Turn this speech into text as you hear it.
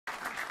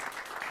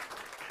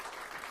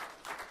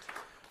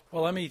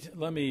Well, let me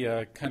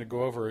kind of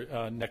go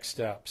over next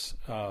steps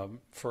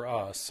for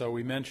us. So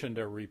we mentioned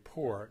a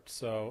report.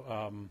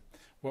 So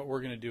what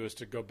we're going to do is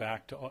to go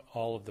back to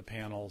all of the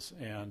panels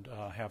and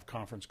have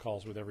conference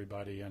calls with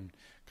everybody and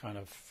kind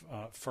of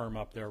firm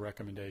up their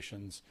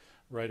recommendations,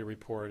 write a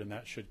report, and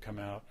that should come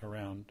out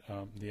around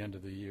the end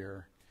of the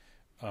year.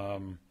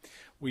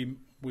 We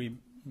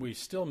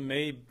still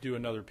may do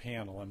another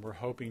panel, and we're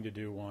hoping to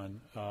do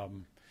one.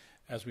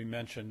 As we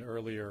mentioned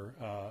earlier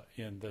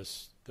in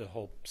the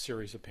whole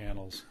series of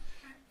panels,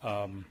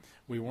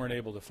 we weren't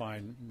able to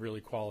find really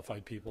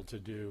qualified people to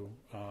do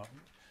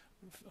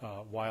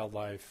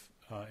wildlife,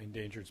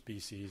 endangered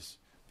species,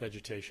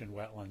 vegetation,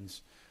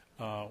 wetlands.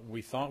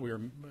 We thought we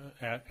were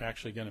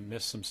actually going to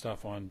miss some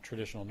stuff on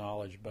traditional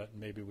knowledge, but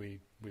maybe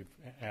we've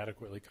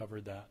adequately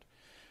covered that.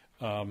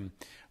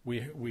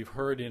 We've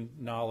heard in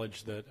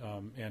knowledge that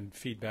and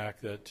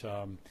feedback that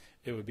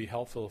it would be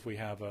helpful if we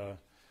have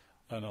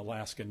an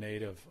Alaska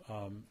Native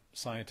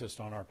scientist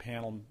on our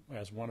panel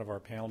as one of our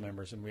panel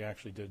members, and we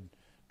actually did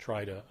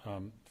try to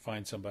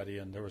find somebody,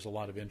 and there was a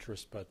lot of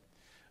interest, but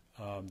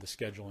the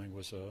scheduling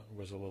was a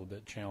little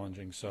bit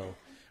challenging, so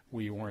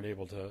we weren't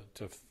able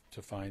to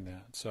find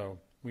that. So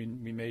we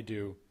may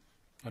do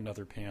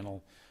another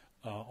panel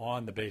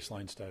on the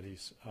baseline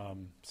studies.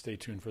 Stay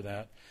tuned for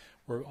that.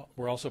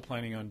 We're also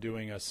planning on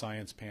doing a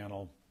science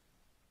panel,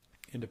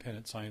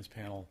 independent science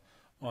panel,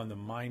 on the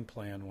mine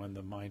plan when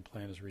the mine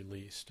plan is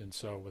released, and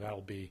so that'll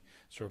be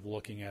sort of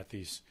looking at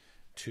these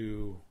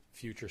two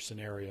future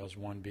scenarios.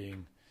 One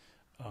being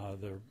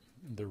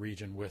the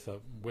region with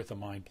a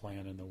mine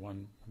plan,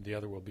 and the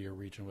other will be a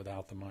region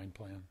without the mine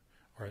plan,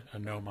 or a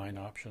no mine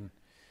option,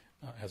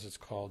 as it's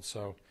called.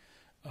 So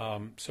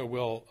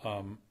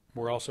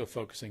we're also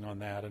focusing on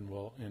that, and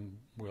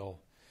we'll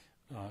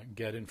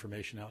get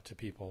information out to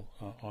people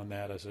on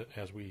that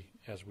as we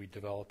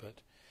develop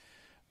it.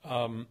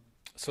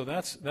 So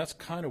that's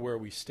kind of where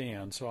we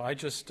stand. So I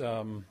just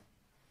had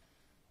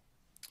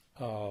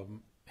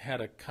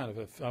a kind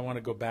of I want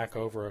to go back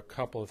over a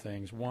couple of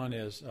things. One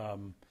is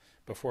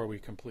before we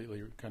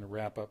completely kind of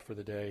wrap up for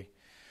the day.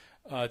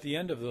 At the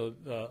end of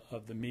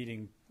the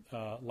meeting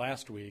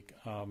last week,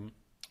 one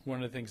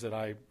of the things that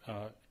I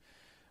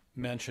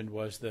mentioned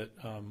was that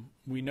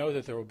we know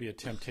that there will be a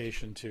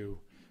temptation to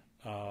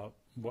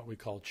what we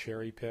call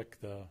cherry pick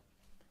the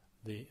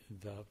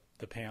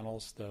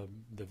panels,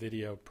 the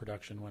video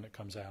production when it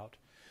comes out,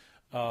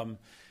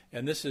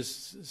 and this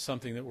is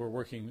something that we're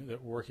working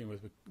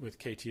with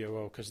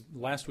KTOO, because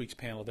last week's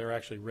panel they're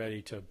actually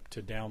ready to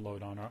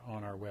download on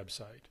our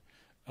website,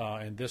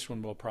 and this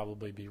one will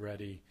probably be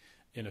ready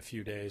in a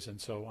few days,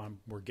 and so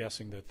we're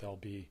guessing that they'll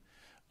be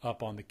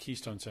up on the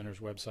Keystone Center's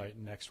website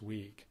next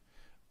week.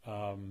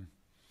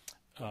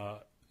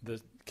 The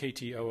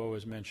KTOO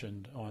is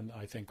mentioned on,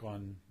 I think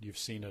you've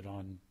seen it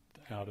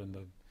out in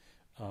the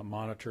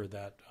monitor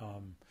that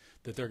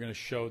they're going to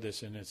show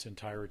this in its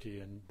entirety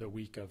in the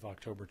week of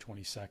October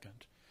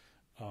 22nd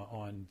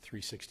on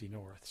 360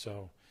 North.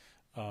 So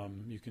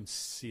you can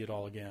see it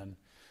all again.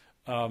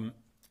 And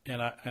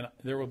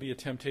there will be a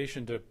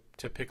temptation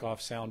to pick off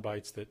sound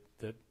bites that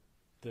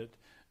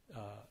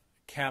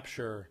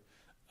capture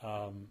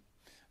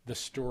the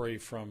story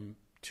from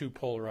two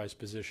polarized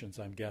positions,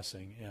 I'm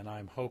guessing, and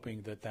I'm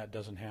hoping that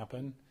doesn't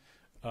happen.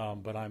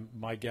 But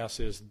my guess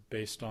is,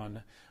 based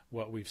on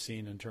what we've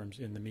seen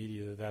in the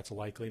media, that's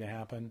likely to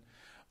happen.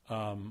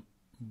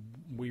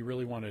 We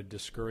really want to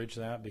discourage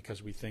that,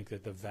 because we think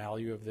that the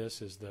value of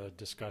this is the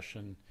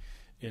discussion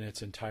in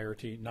its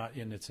entirety, not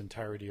in its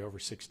entirety over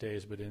 6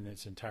 days, but in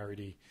its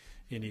entirety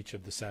in each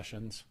of the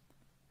sessions.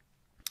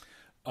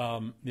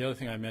 The other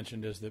thing I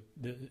mentioned is that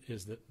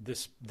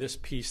this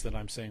piece that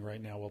I'm saying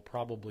right now will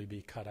probably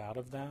be cut out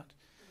of that.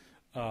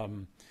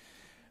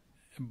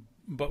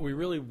 But we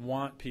really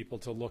want people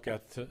to look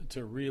at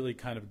to really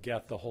kind of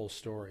get the whole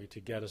story, to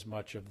get as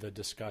much of the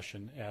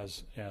discussion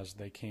as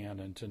they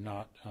can, and to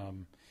not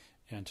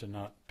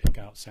pick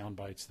out sound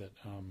bites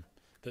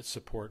that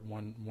support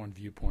one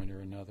viewpoint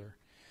or another.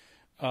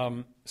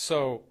 And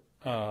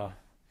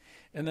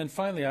then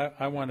finally,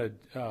 I wanted.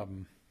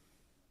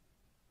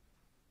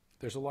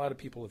 There's a lot of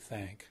people to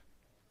thank.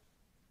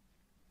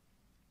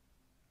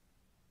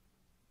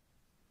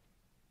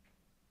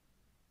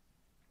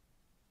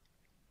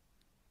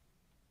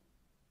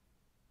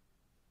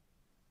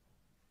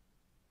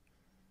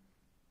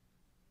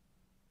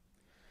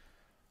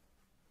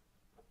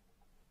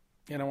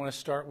 And I want to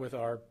start with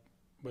our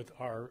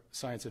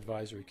Science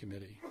Advisory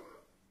Committee.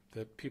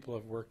 The people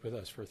have worked with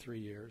us for 3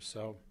 years,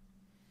 so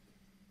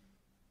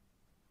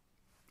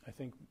I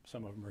think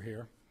some of them are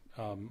here.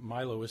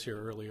 Milo was here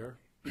earlier.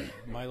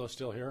 Milo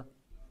still here?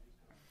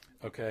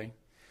 Okay.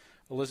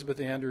 Elizabeth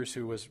Andrews,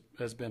 who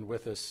has been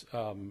with us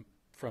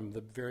from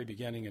the very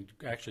beginning and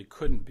actually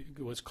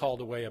was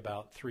called away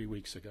about 3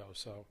 weeks ago.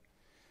 So,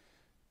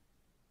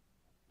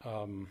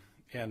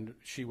 and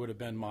she would have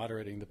been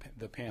moderating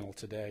the panel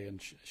today,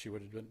 and she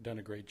would have done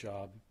a great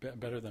job,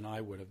 better than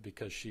I would have,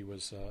 because she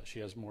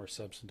has more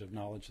substantive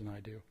knowledge than I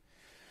do.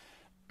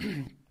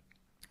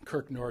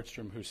 Kirk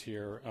Nordstrom, who's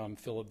here,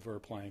 Philip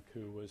Verplank,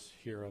 who was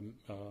here a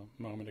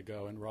moment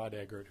ago, and Rod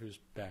Eggert, who's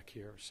back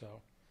here.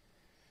 So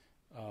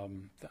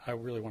I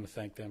really want to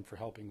thank them for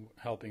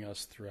helping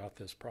us throughout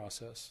this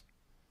process.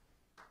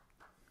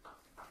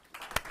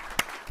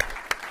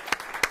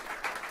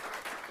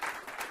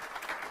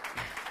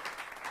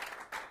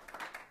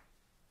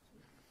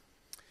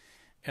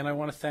 And I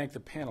want to thank the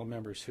panel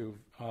members who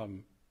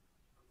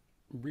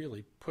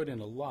really put in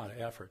a lot of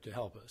effort to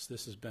help us.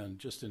 This has been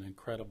just an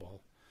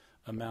incredible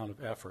amount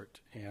of effort,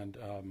 and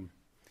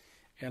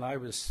I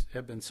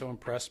have been so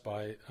impressed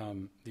by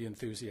the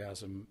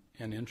enthusiasm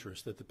and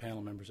interest that the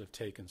panel members have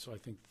taken. So I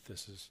think that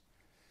this is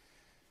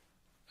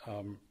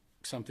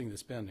something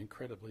that's been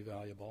incredibly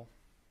valuable.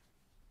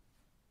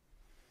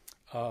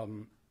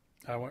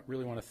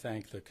 Really want to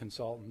thank the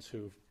consultants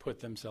who've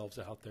put themselves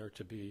out there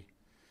to be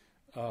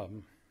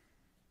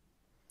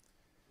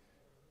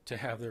to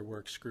have their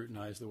work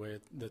scrutinized the way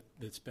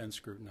that's been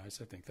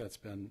scrutinized. I think that's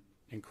been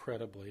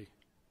incredibly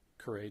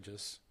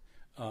courageous.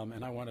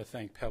 And I want to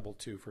thank Pebble,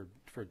 too, for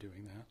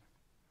doing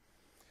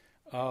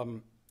that.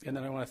 And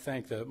then I want to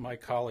thank my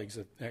colleagues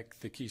at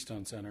the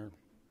Keystone Center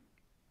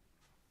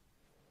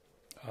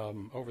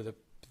over the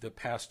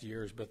past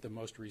years, but the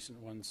most recent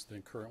ones, the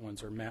current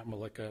ones, are Matt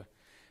Malika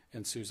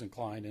and Susan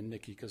Klein and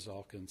Nikki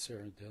Kozalka and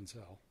Sarah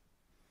Denzel.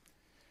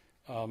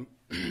 And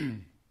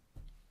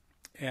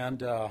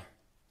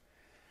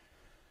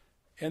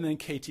then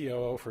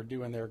KTOO for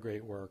doing their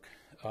great work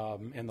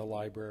in the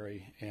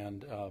library,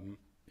 and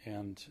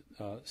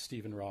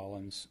Stephen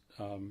Rollins,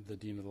 the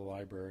Dean of the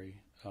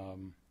Library,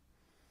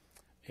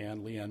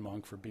 and Leanne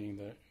Monk for being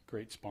the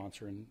great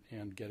sponsor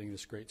and getting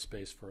this great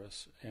space for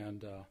us.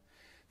 And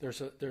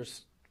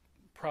there's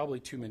probably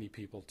too many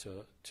people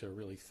to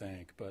really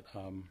thank, but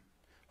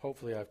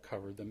hopefully I've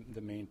covered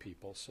the main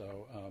people.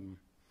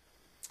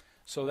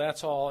 So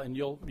that's all, and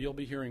you'll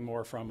be hearing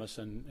more from us,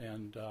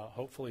 and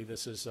hopefully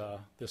this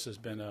has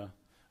been a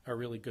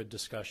really good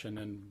discussion,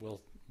 and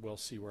we'll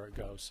see where it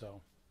goes.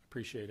 So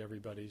appreciate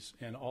everybody's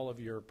and all of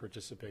your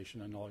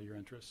participation and all your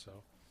interest.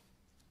 So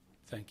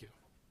thank you.